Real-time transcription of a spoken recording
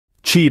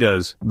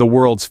Cheetahs, the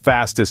world's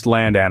fastest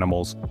land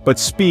animals, but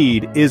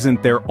speed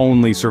isn't their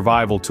only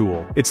survival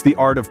tool. It's the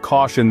art of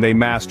caution they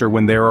master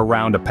when they're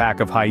around a pack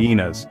of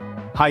hyenas.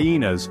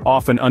 Hyenas,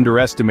 often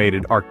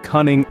underestimated, are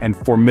cunning and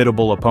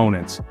formidable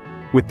opponents.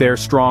 With their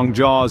strong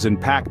jaws and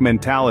pack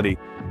mentality,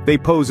 they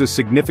pose a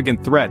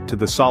significant threat to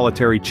the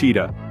solitary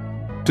cheetah.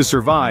 To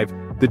survive,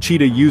 the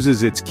cheetah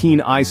uses its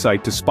keen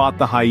eyesight to spot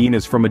the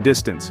hyenas from a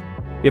distance.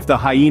 If the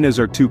hyenas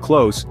are too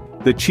close,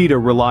 the cheetah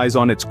relies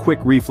on its quick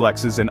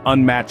reflexes and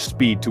unmatched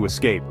speed to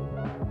escape.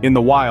 In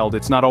the wild,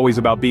 it's not always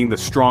about being the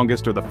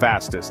strongest or the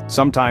fastest.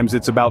 Sometimes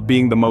it's about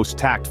being the most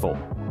tactful.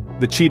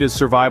 The cheetah's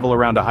survival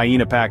around a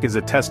hyena pack is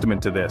a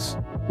testament to this.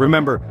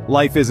 Remember,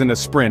 life isn't a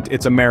sprint,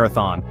 it's a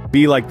marathon.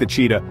 Be like the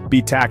cheetah,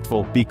 be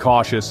tactful, be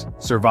cautious,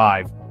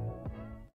 survive.